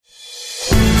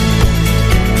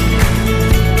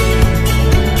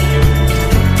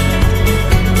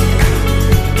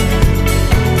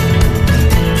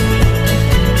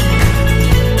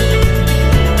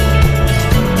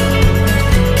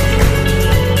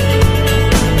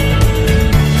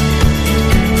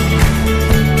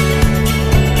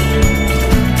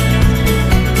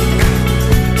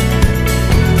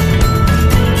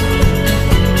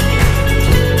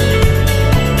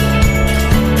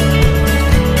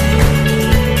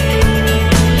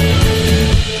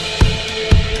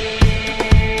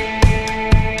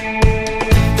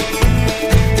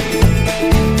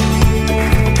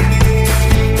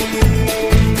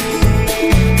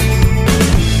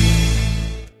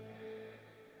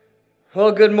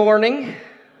Well, good morning.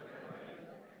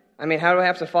 I mean, how do I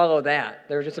have to follow that?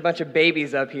 There were just a bunch of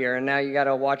babies up here, and now you got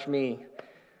to watch me.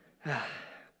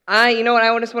 I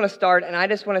just want to start, and I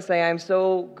just want to say I'm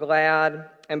so glad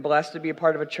and blessed to be a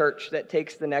part of a church that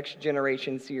takes the next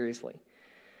generation seriously,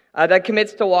 that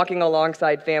commits to walking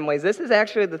alongside families. This is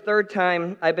actually the third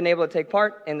time I've been able to take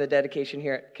part in the dedication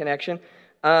here at Connection,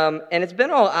 and it's been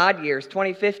all odd years,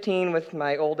 2015 with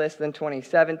my oldest, then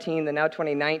 2017, then now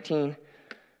 2019.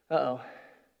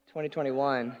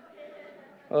 2021.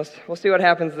 We'll see what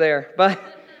happens there. But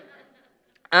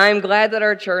I'm glad that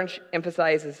our church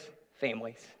emphasizes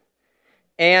families.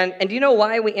 And do you know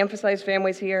why we emphasize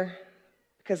families here?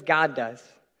 Because God does.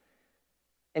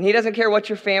 And He doesn't care what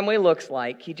your family looks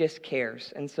like. He just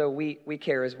cares. And so we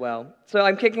care as well. So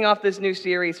I'm kicking off this new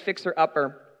series, Fixer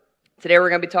Upper. Today we're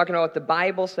going to be talking about what the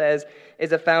Bible says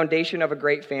is a foundation of a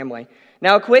great family.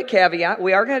 Now, a quick caveat,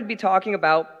 we are going to be talking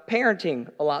about parenting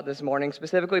a lot this morning,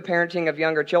 specifically parenting of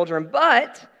younger children.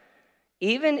 But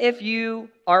even if you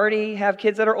already have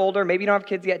kids that are older, maybe you don't have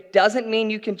kids yet, doesn't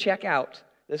mean you can check out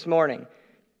this morning.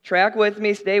 Track with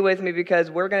me, stay with me,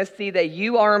 because we're going to see that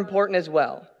you are important as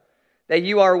well, that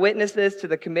you are witnesses to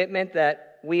the commitment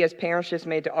that we as parents just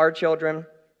made to our children,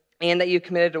 and that you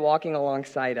committed to walking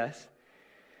alongside us.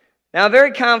 Now, I'm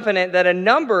very confident that a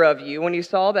number of you, when you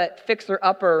saw that Fixer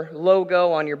Upper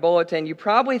logo on your bulletin, you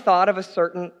probably thought of a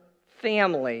certain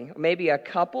family, maybe a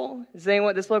couple. Does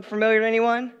this look familiar to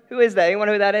anyone? Who is that? Anyone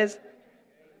who that is?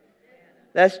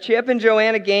 That's Chip and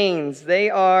Joanna Gaines. They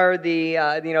are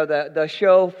the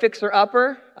show Fixer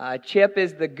Upper. Chip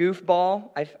is the goofball.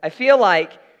 I feel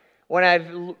like when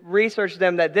I've researched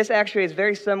them that this actually is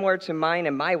very similar to mine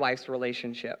and my wife's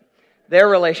relationship. Their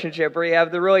relationship, where you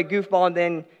have the really goofball, and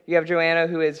then you have Joanna,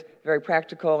 who is very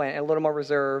practical and a little more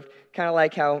reserved, kind of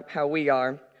like how we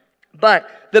are. But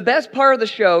the best part of the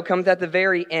show comes at the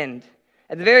very end.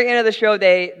 At the very end of the show,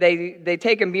 they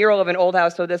take a mural of an old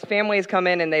house. So this family has come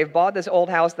in, and they've bought this old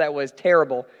house that was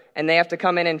terrible, and they have to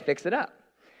come in and fix it up.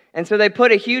 And so they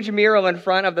put a huge mural in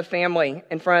front of the family,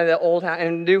 in front of the old house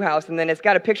and new house, and then it's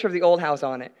got a picture of the old house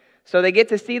on it. So they get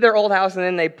to see their old house, and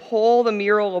then they pull the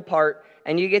mural apart,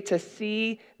 and you get to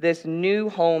see this new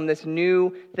home, this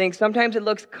new thing. Sometimes it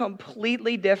looks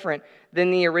completely different than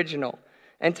the original.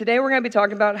 And today we're going to be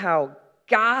talking about how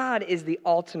God is the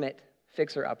ultimate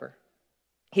fixer-upper.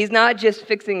 He's not just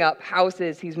fixing up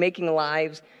houses, He's making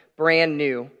lives brand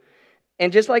new.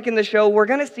 And just like in the show, we're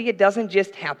going to see it doesn't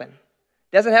just happen.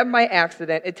 It doesn't happen by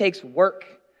accident. It takes work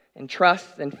and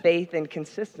trust and faith and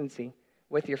consistency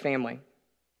with your family.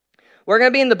 We're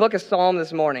going to be in the book of Psalm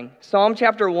this morning. Psalm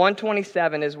chapter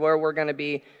 127 is where we're going to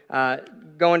be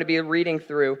reading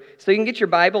through. So you can get your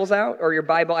Bibles out or your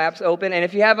Bible apps open. And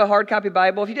if you have a hard copy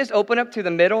Bible, if you just open up to the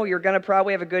middle, you're going to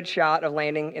probably have a good shot of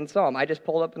landing in Psalm. I just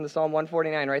pulled up in the Psalm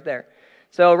 149 right there.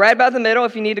 So right about the middle,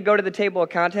 if you need to go to the table of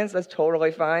contents, that's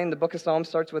totally fine. The book of Psalm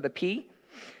starts with a P.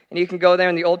 And you can go there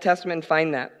in the Old Testament and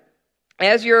find that.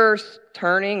 As you're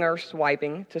turning or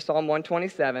swiping to Psalm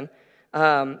 127,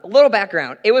 a little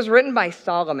background. It was written by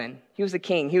Solomon. He was a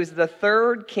king. He was the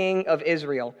third king of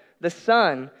Israel, the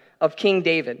son of King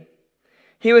David.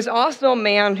 He was also a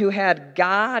man who had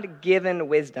God-given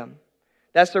wisdom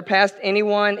that surpassed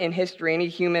anyone in history, any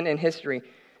human in history.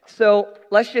 So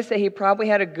let's just say he probably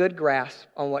had a good grasp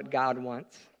on what God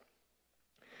wants.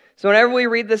 So whenever we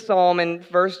read this psalm in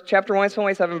chapter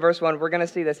 127, verse 1, we're going to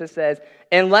see this. It says,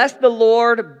 "Unless the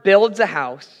Lord builds a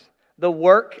house, the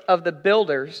work of the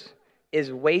builders is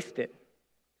wasted."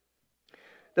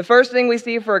 The first thing we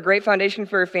see for a great foundation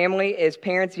for your family is,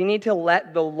 parents, you need to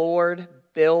let the Lord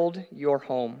build your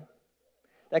home.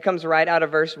 That comes right out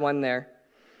of verse 1 there.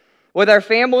 With our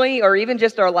family or even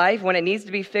just our life, when it needs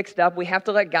to be fixed up, we have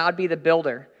to let God be the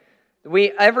builder.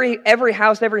 Every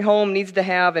house, every home needs to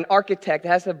have an architect, it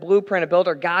has a blueprint, a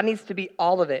builder. God needs to be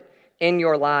all of it in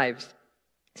your lives.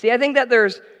 See, I think that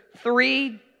there's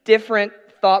 3 different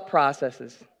thought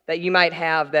processes that you might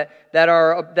have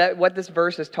that what this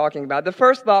verse is talking about. The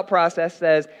first thought process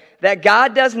says that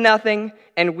God does nothing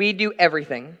and we do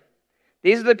everything.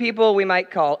 These are the people we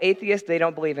might call atheists. They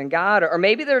don't believe in God. Or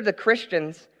maybe they're the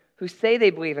Christians who say they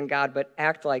believe in God but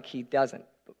act like He doesn't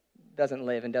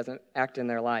live and doesn't act in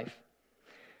their life.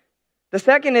 The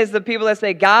second is the people that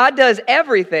say God does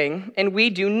everything and we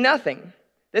do nothing.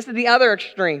 This is the other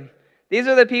extreme. These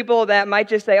are the people that might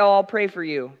just say, "Oh, I'll pray for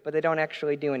you," but they don't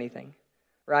actually do anything.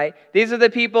 Right? These are the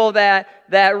people that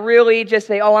really just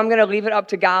say, "Oh, I'm going to leave it up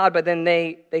to God," but then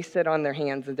they sit on their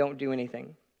hands and don't do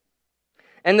anything.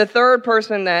 And the third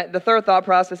thought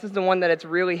process is the one that it's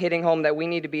really hitting home that we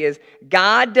need to be is,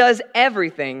 God does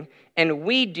everything and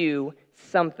we do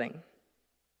something.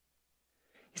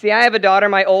 See, I have a daughter,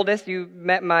 my oldest. You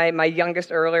met my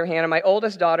youngest earlier, Hannah. My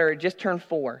oldest daughter just turned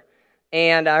 4.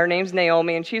 And her name's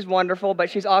Naomi, and she's wonderful, but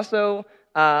she's also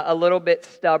a little bit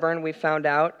stubborn, we found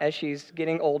out, as she's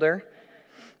getting older.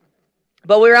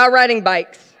 But we were out riding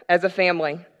bikes as a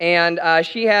family, and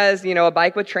she has, a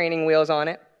bike with training wheels on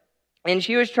it. And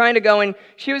she was trying to go, and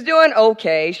she was doing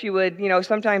okay. She would,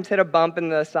 sometimes hit a bump in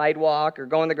the sidewalk or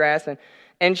go in the grass,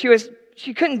 and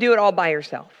she couldn't do it all by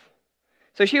herself.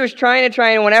 So she was trying,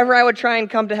 and whenever I would try and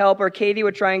come to help her, Katie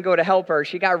would try and go to help her.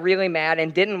 She got really mad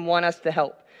and didn't want us to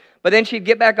help. But then she'd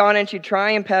get back on and she'd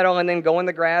try and pedal and then go in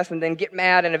the grass and then get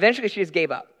mad, and eventually she just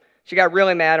gave up. She got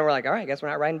really mad, and we're like, all right, I guess we're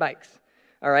not riding bikes.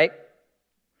 All right?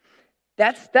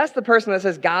 That's the person that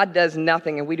says God does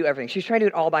nothing and we do everything. She's trying to do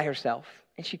it all by herself,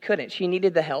 and she couldn't. She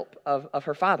needed the help of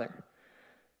her father.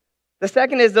 The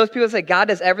second is those people that say God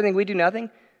does everything, we do nothing.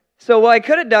 So what I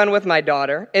could have done with my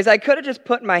daughter is I could have just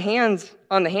put my hands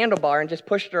on the handlebar and just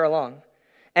pushed her along.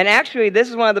 And actually, this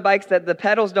is one of the bikes that the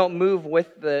pedals don't move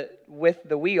with the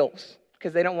wheels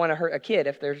because they don't want to hurt a kid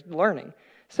if they're learning.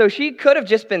 So she could have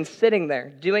just been sitting there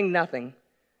doing nothing,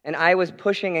 and I was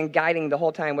pushing and guiding the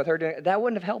whole time with her doing it. That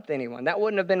wouldn't have helped anyone. That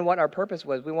wouldn't have been what our purpose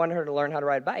was. We wanted her to learn how to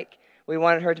ride a bike. We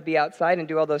wanted her to be outside and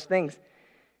do all those things.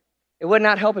 It would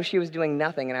not help if she was doing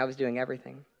nothing and I was doing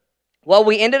everything. What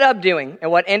we ended up doing, and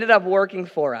what ended up working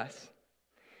for us,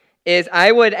 is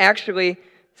I would actually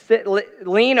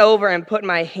lean over and put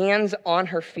my hands on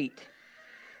her feet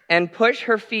and push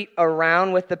her feet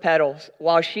around with the pedals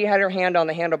while she had her hand on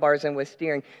the handlebars and was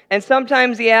steering. And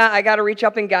sometimes, I got to reach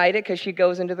up and guide it because she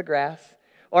goes into the grass.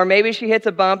 Or maybe she hits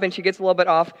a bump and she gets a little bit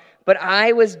off. But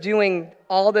I was doing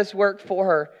all this work for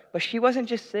her. But she wasn't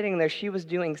just sitting there. She was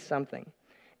doing something.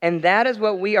 And that is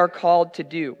what we are called to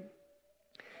do.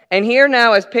 And here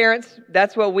now, as parents,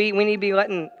 that's what we need to be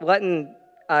letting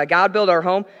God build our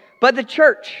home. But the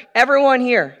church, everyone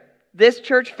here, this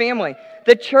church family,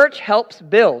 the church helps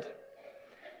build.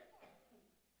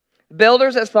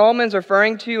 Builders that Solomon's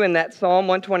referring to in that Psalm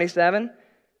 127,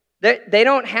 they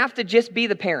don't have to just be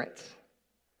the parents.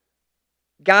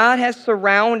 God has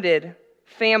surrounded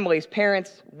families,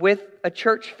 parents, with a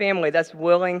church family that's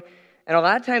willing and a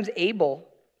lot of times able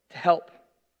to help.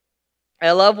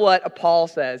 I love what Paul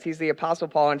says. He's the Apostle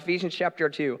Paul in Ephesians chapter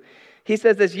 2. He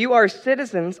says this, you are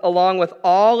citizens along with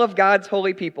all of God's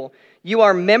holy people. You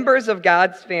are members of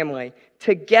God's family.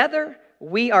 Together,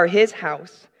 we are his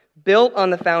house, built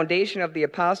on the foundation of the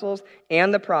apostles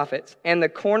and the prophets, and the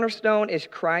cornerstone is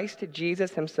Christ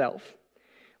Jesus himself.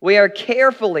 We are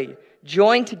carefully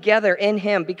joined together in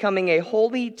him, becoming a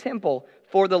holy temple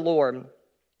for the Lord.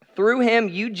 Through him,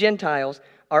 you Gentiles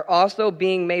are also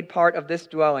being made part of this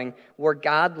dwelling where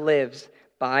God lives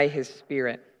by his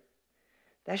Spirit.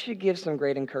 That should give some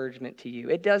great encouragement to you.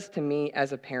 It does to me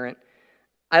as a parent.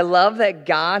 I love that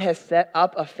God has set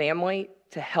up a family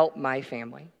to help my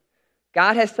family.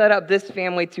 God has set up this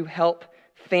family to help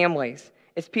families.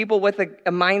 It's people with a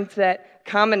mindset,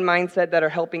 common mindset that are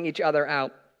helping each other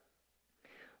out.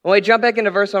 When we jump back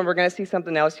into verse 1, we're going to see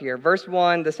something else here. Verse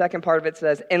 1, the second part of it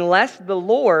says, unless the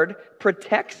Lord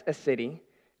protects a city,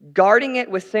 guarding it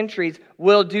with sentries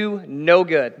will do no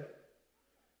good.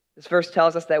 This verse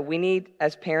tells us that we need,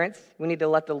 as parents, we need to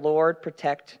let the Lord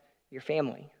protect your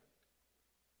family.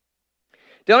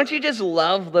 Don't you just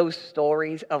love those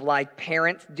stories of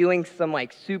parents doing some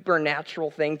supernatural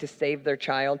thing to save their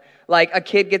child? Like a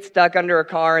kid gets stuck under a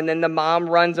car and then the mom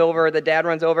runs over, or the dad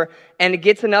runs over, and it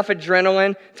gets enough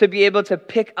adrenaline to be able to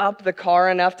pick up the car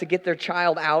enough to get their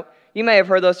child out. You may have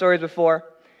heard those stories before.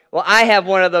 Well, I have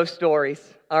one of those stories.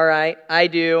 All right, I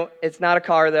do. It's not a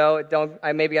car though.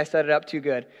 Maybe I set it up too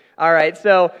good. All right,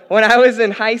 so when I was in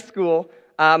high school,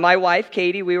 my wife,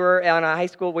 Katie, we were on a high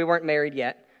school. We weren't married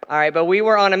yet. All right, but we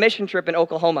were on a mission trip in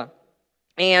Oklahoma,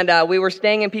 and we were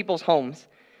staying in people's homes.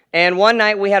 And one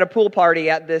night we had a pool party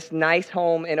at this nice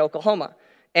home in Oklahoma,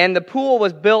 and the pool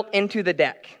was built into the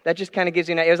deck. That just kind of gives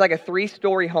you an idea. It was like a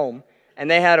 3-story home,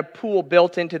 and they had a pool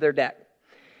built into their deck.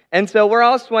 And so we're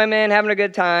all swimming, having a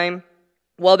good time.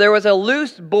 Well, there was a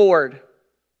loose board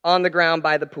on the ground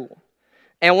by the pool.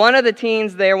 And one of the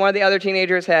teens there, one of the other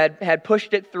teenagers had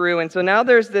pushed it through, and so now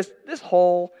there's this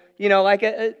hole,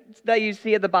 that you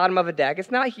see at the bottom of a deck. It's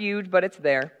not huge, but it's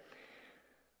there.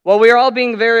 Well, we were all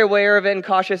being very aware of it and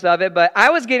cautious of it, but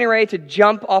I was getting ready to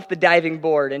jump off the diving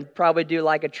board and probably do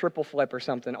a triple flip or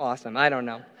something awesome. I don't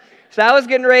know. So I was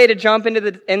getting ready to jump in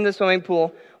the swimming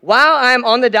pool. While I'm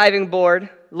on the diving board,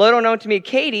 little known to me,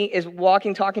 Katie is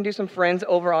talking to some friends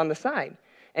over on the side.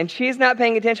 And she's not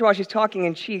paying attention while she's talking,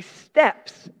 and she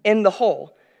steps in the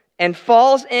hole and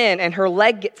falls in, and her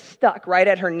leg gets stuck right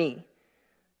at her knee.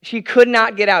 She could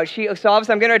not get out. So all of a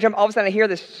sudden, I'm getting ready to jump. All of a sudden, I hear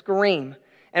this scream.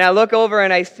 And I look over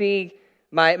and I see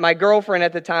my girlfriend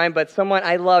at the time, but someone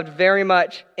I loved very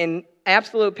much in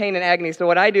absolute pain and agony. So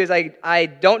what I do is I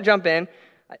don't jump in,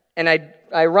 and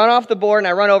I run off the board and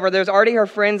I run over. There's already her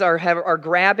friends are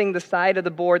grabbing the side of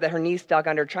the board that her knee's stuck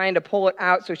under, trying to pull it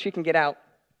out so she can get out.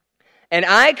 And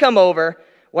I come over.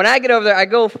 When I get over there, I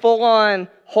go full-on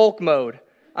Hulk mode,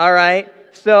 all right?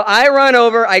 So I run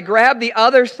over, I grab the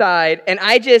other side, and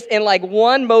I just, in like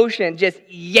one motion, just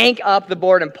yank up the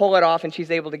board and pull it off, and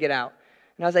she's able to get out.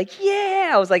 And I was like,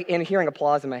 yeah! I was like, and hearing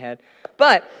applause in my head.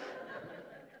 But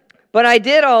I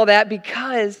did all that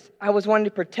because I was wanting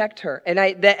to protect her.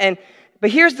 But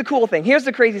here's the cool thing. Here's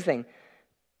the crazy thing.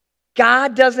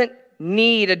 God doesn't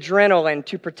need adrenaline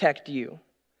to protect you.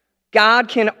 God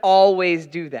can always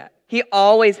do that. He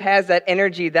always has that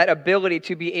energy, that ability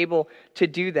to be able to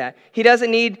do that. He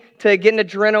doesn't need to get an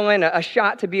adrenaline, a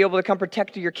shot to be able to come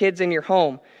protect your kids in your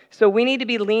home. So we need to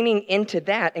be leaning into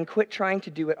that and quit trying to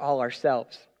do it all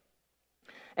ourselves.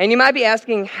 And you might be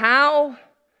asking, how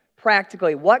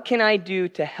practically, what can I do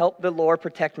to help the Lord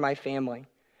protect my family?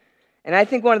 And I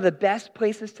think one of the best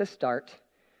places to start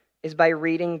is by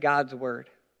reading God's Word.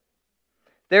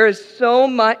 There is so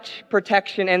much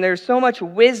protection and there's so much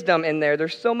wisdom in there.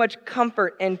 There's so much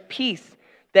comfort and peace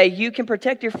that you can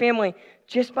protect your family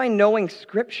just by knowing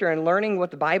Scripture and learning what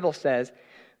the Bible says.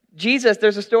 Jesus,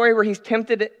 there's a story where he's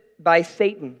tempted by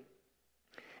Satan.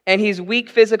 And he's weak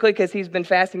physically because he's been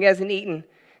fasting, he hasn't eaten.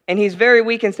 And he's very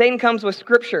weak, and Satan comes with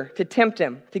Scripture to tempt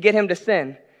him, to get him to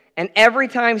sin. And every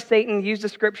time Satan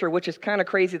uses Scripture, which is kind of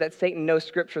crazy that Satan knows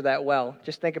Scripture that well.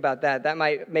 Just think about that. That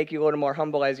might make you a little more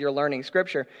humble as you're learning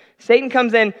Scripture. Satan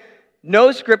comes in,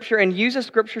 knows Scripture, and uses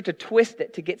Scripture to twist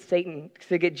it to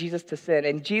get Jesus to sin.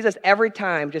 And Jesus every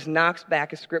time just knocks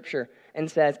back a Scripture and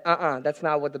says, that's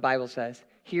not what the Bible says.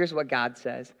 Here's what God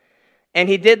says. And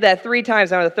he did that 3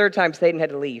 times, and on the 3rd time, Satan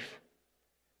had to leave.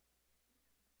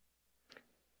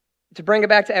 To bring it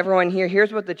back to everyone here,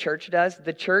 here's what the church does.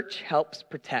 The church helps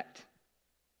protect.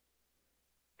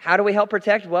 How do we help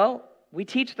protect? Well, we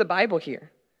teach the Bible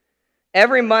here.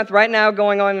 Every month, right now,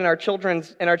 going on in our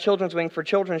children's wing for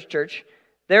Children's Church,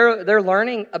 they're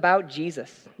learning about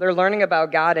Jesus. They're learning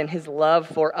about God and His love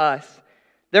for us.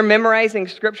 They're memorizing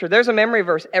Scripture. There's a memory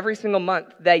verse every single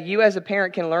month that you as a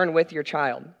parent can learn with your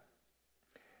child.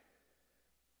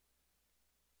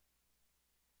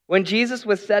 When Jesus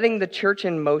was setting the church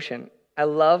in motion, I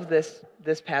love this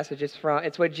passage.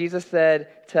 It's what Jesus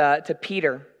said to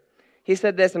Peter. He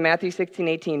said this in Matthew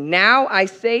 16:18. Now I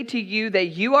say to you that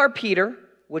you are Peter,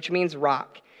 which means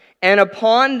rock, and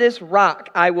upon this rock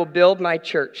I will build my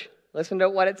church. Listen to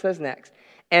what it says next.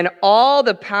 And all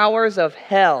the powers of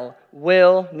hell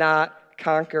will not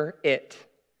conquer it.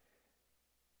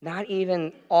 Not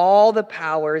even all the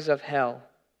powers of hell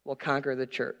will conquer the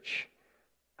church.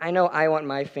 I know I want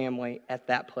my family at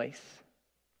that place.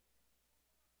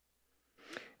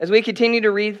 As we continue to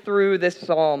read through this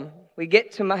psalm, we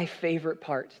get to my favorite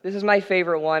part. This is my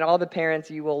favorite one. All the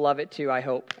parents, you will love it too, I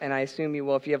hope. And I assume you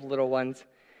will if you have little ones.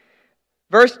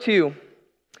 Verse 2.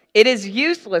 It is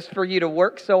useless for you to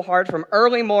work so hard from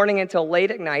early morning until late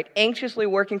at night, anxiously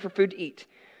working for food to eat.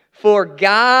 For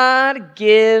God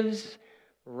gives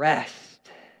rest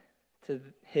to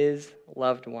His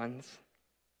loved ones.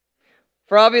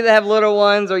 For all of you that have little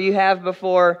ones or you have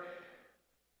before,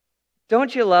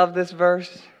 don't you love this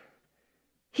verse?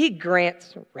 He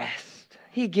grants rest.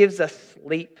 He gives us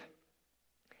sleep.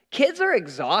 Kids are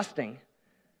exhausting,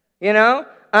 you know?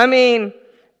 I mean,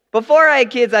 before I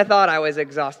had kids, I thought I was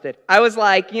exhausted. I was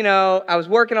like, I was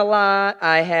working a lot.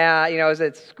 I was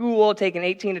at school taking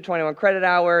 18 to 21 credit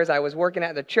hours. I was working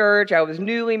at the church. I was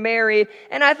newly married,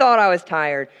 and I thought I was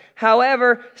tired.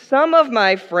 However, some of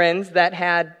my friends that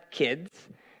had kids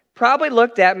probably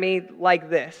looked at me like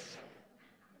this.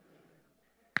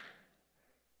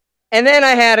 And then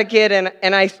I had a kid,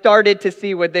 and I started to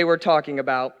see what they were talking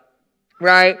about,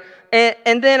 right?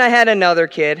 And then I had another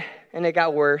kid, and it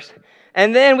got worse.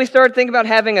 And then we started thinking about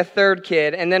having a 3rd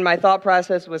kid, and then my thought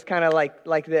process was kind of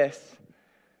like this.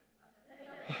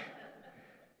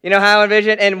 You know how I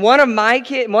envision? And one of my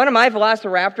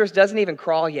velociraptors doesn't even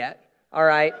crawl yet, all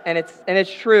right? And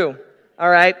it's true, all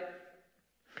right?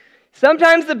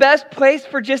 Sometimes the best place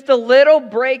for just a little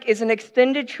break is an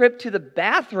extended trip to the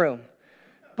bathroom.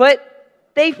 But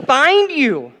they find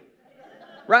you,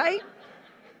 right?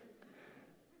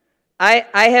 I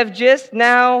have just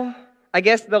now, I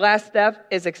guess the last step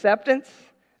is acceptance.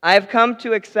 I have come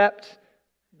to accept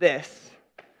this.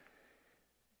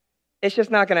 It's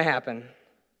just not going to happen.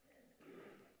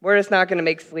 We're just not going to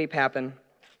make sleep happen.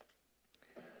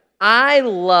 I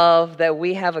love that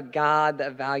we have a God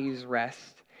that values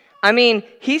rest. I mean,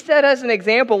 he set us an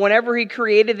example whenever he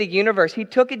created the universe. He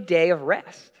took a day of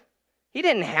rest. He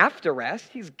didn't have to rest.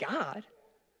 He's God.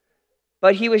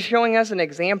 But he was showing us an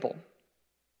example.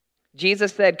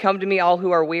 Jesus said, "Come to me, all who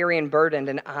are weary and burdened,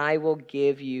 and I will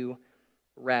give you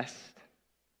rest."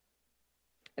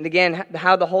 And again,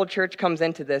 how the whole church comes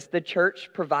into this, the church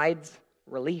provides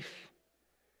relief.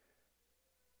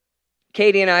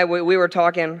 Katie and I, we were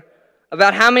talking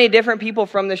about how many different people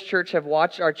from this church have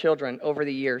watched our children over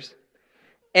the years.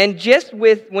 And just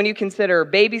when you consider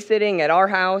babysitting at our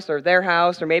house or their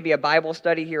house, or maybe a Bible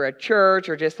study here at church,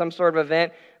 or just some sort of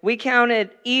event, we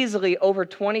counted easily over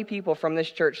 20 people from this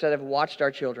church that have watched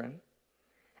our children.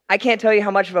 I can't tell you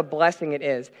how much of a blessing it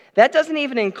is. That doesn't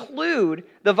even include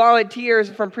the volunteers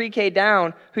from pre-K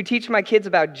down who teach my kids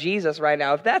about Jesus right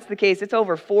now. If that's the case, it's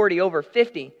over 40, over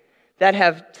 50 that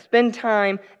have spent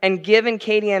time and given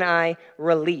Katie and I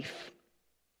relief.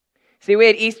 See, we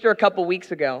had Easter a couple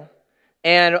weeks ago,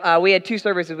 and we had two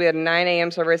services. We had a 9 a.m.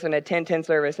 service and a 10:10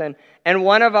 service, and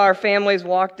one of our families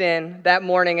walked in that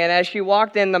morning, and as she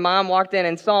walked in, the mom walked in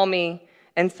and saw me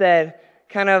and said,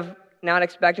 kind of not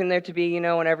expecting there to be,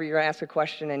 whenever you're asked a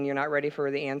question and you're not ready for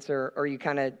the answer, or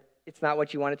it's not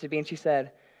what you want it to be, and she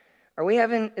said,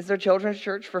 is there children's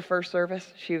church for first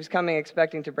service? She was coming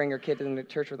expecting to bring her kid into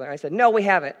church with her. I said, no, we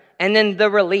haven't. And then the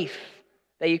relief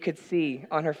that you could see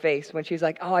on her face when she's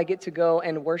like, oh, I get to go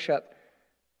and worship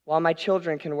while my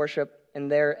children can worship at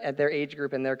their age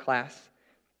group in their class.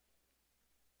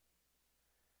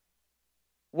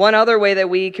 One other way that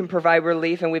we can provide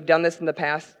relief, and we've done this in the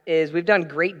past, is we've done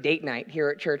great date night here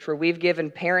at church where we've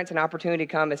given parents an opportunity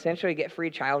to come essentially get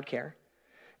free childcare.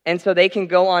 And so they can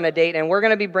go on a date, and we're going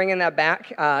to be bringing that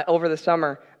back over the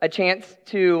summer, a chance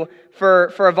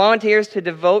for volunteers to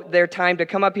devote their time to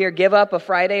come up here, give up a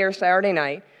Friday or Saturday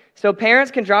night, so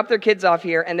parents can drop their kids off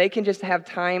here, and they can just have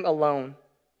time alone,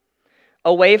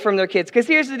 away from their kids. Because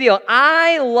here's the deal.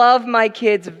 I love my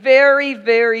kids very,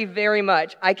 very, very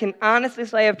much. I can honestly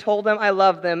say I've told them I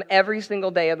love them every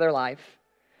single day of their life.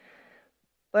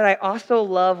 But I also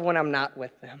love when I'm not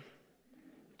with them.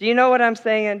 Do you know what I'm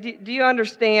saying? Do you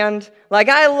understand? Like,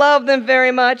 I love them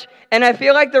very much, and I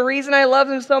feel like the reason I love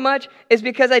them so much is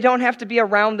because I don't have to be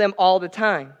around them all the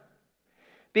time.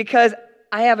 Because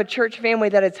I have a church family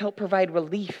that has helped provide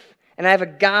relief, and I have a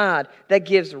God that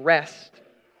gives rest.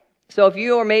 So if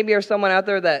you are someone out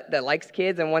there that likes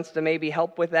kids and wants to maybe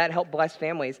help with that, help bless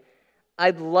families,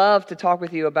 I'd love to talk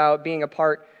with you about being a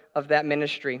part of that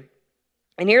ministry.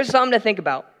 And here's something to think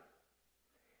about.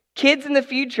 Kids in the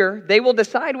future, they will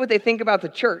decide what they think about the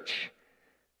church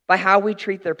by how we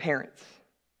treat their parents.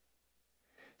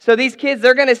 So these kids,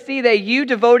 they're going to see that you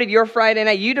devoted your Friday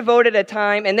night, you devoted a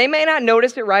time, and they may not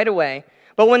notice it right away,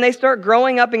 but when they start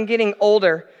growing up and getting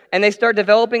older, and they start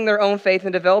developing their own faith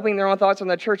and developing their own thoughts on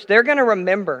the church, they're going to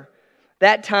remember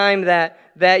that time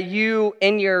that you,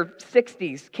 in your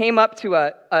 60s, came up to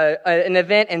an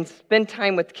event and spent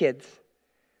time with kids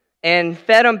and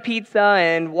fed them pizza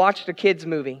and watched a kids'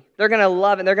 movie. They're going to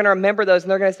love it. They're going to remember those, and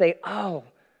they're going to say, oh,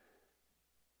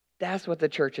 that's what the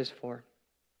church is for.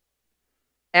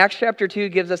 Acts chapter 2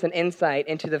 gives us an insight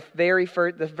into the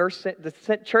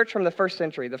church from the first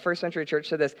century church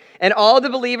said this. And all the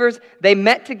believers, they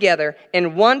met together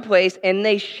in one place, and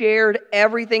they shared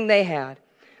everything they had.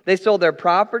 They sold their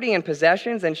property and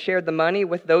possessions and shared the money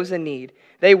with those in need.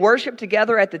 They worshiped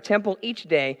together at the temple each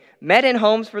day, met in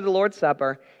homes for the Lord's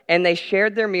Supper, and they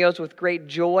shared their meals with great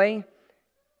joy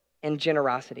and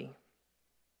generosity.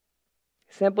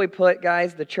 Simply put,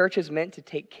 guys, the church is meant to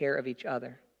take care of each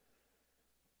other.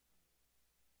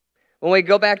 When we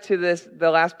go back to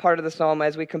the last part of the psalm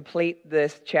as we complete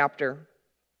this chapter,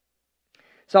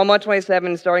 Psalm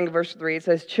 127, starting in verse 3, it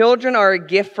says, "Children are a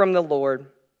gift from the Lord.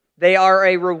 They are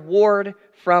a reward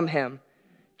from him.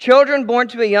 Children born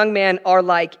to a young man are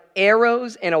like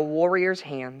arrows in a warrior's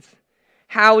hands.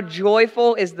 How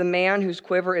joyful is the man whose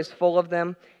quiver is full of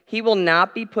them. He will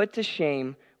not be put to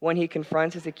shame when he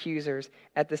confronts his accusers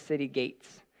at the city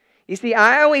gates." You see,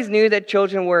 I always knew that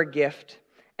children were a gift.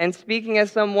 And speaking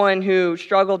as someone who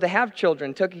struggled to have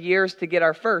children, took years to get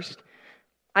our first,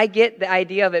 I get the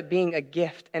idea of it being a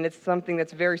gift, and it's something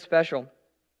that's very special.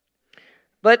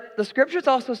 But the scriptures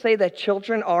also say that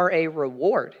children are a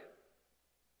reward.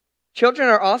 Children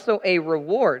are also a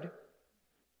reward.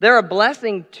 They're a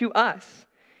blessing to us.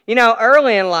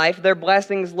 Early in life, their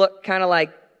blessings look kind of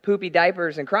like poopy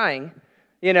diapers and crying.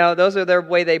 Those are their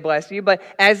way they bless you. But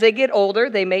as they get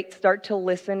older, they may start to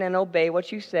listen and obey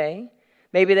what you say.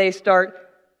 Maybe they start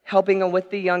helping them with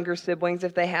the younger siblings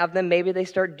if they have them. Maybe they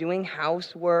start doing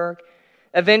housework.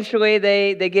 Eventually,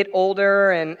 they get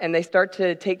older and they start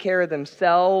to take care of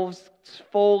themselves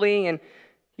fully. And,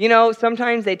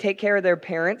 sometimes they take care of their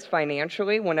parents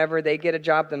financially whenever they get a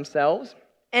job themselves.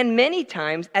 And many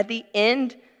times, at the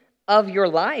end of your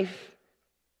life,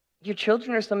 your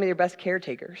children are some of your best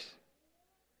caretakers.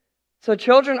 So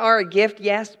children are a gift,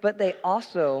 yes, but they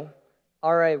also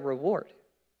are a reward.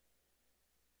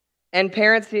 And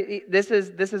parents, this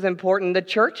is important. The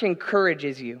church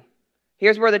encourages you.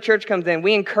 Here's where the church comes in.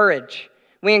 We encourage.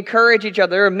 We encourage each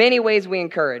other. There are many ways we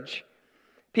encourage.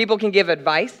 People can give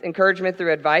advice, encouragement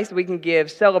through advice. We can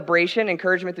give celebration,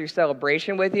 encouragement through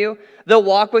celebration with you. They'll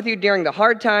walk with you during the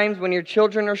hard times when your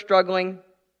children are struggling,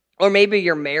 or maybe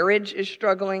your marriage is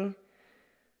struggling.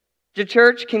 The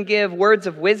church can give words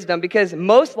of wisdom because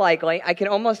most likely, I can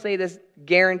almost say this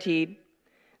guaranteed,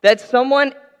 that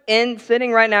someone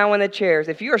sitting right now in the chairs,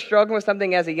 if you are struggling with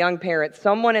something as a young parent,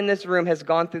 someone in this room has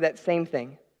gone through that same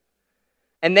thing.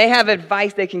 And they have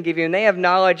advice they can give you, and they have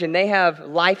knowledge, and they have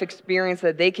life experience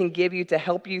that they can give you to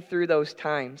help you through those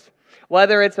times.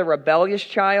 Whether it's a rebellious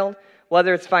child,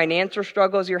 whether it's financial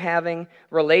struggles you're having,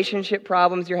 relationship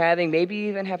problems you're having, maybe you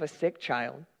even have a sick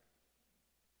child.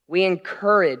 We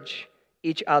encourage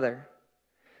each other.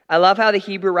 I love how the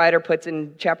Hebrew writer puts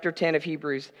in chapter 10 of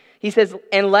Hebrews. He says,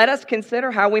 "And let us consider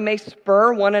how we may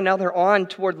spur one another on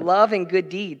toward love and good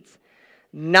deeds,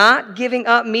 not giving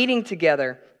up meeting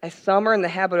together, as some are in the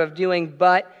habit of doing,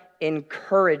 but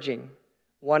encouraging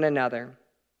one another.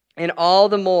 And all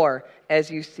the more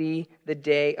as you see the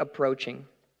day approaching."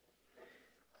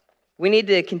 We need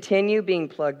to continue being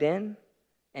plugged in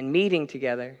and meeting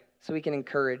together so we can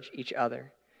encourage each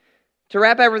other. To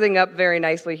wrap everything up very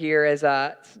nicely here is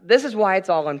this is why it's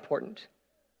all important.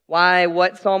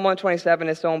 What Psalm 127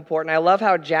 is so important. I love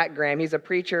how Jack Graham, he's a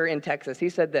preacher in Texas, he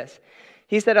said this.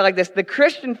 He said it like this: the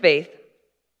Christian faith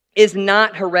is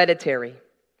not hereditary.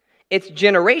 It's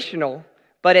generational,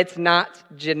 but it's not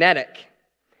genetic.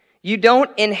 You don't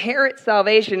inherit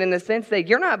salvation in the sense that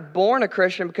you're not born a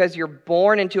Christian because you're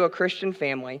born into a Christian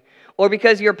family or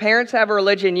because your parents have a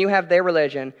religion, you have their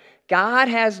religion. God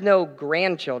has no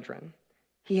grandchildren.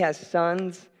 He has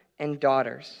sons and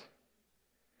daughters.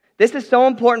 This is so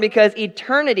important because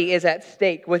eternity is at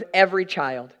stake with every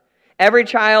child. Every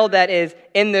child that is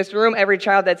in this room, every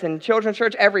child that's in children's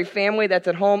church, every family that's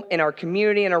at home in our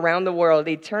community and around the world,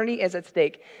 eternity is at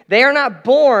stake. They are not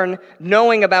born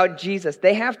knowing about Jesus.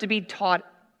 They have to be taught.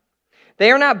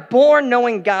 They are not born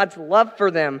knowing God's love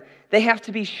for them. They have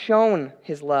to be shown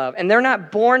His love. And they're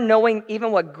not born knowing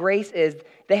even what grace is.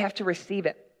 They have to receive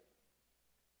it.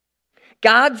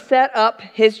 God set up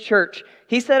His church.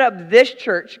 He set up this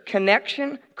church,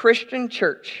 Connection Christian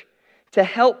Church, to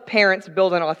help parents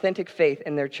build an authentic faith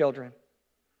in their children.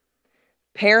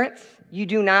 Parents, you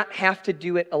do not have to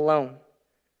do it alone.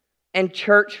 And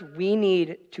church, we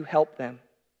need to help them.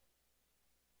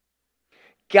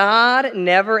 God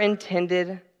never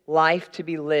intended life to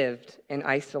be lived in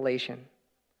isolation.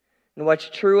 And what's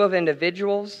true of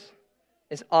individuals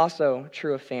is also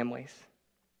true of families.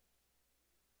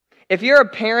 If you're a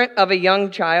parent of a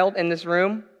young child in this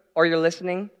room, or you're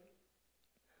listening,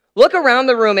 look around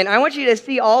the room, and I want you to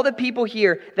see all the people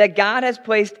here that God has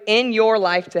placed in your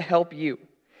life to help you.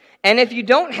 And if you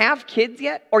don't have kids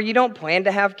yet, or you don't plan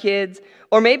to have kids,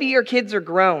 or maybe your kids are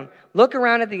grown, look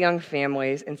around at the young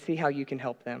families and see how you can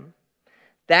help them.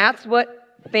 That's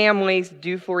what families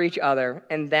do for each other,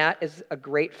 and that is a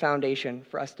great foundation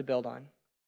for us to build on.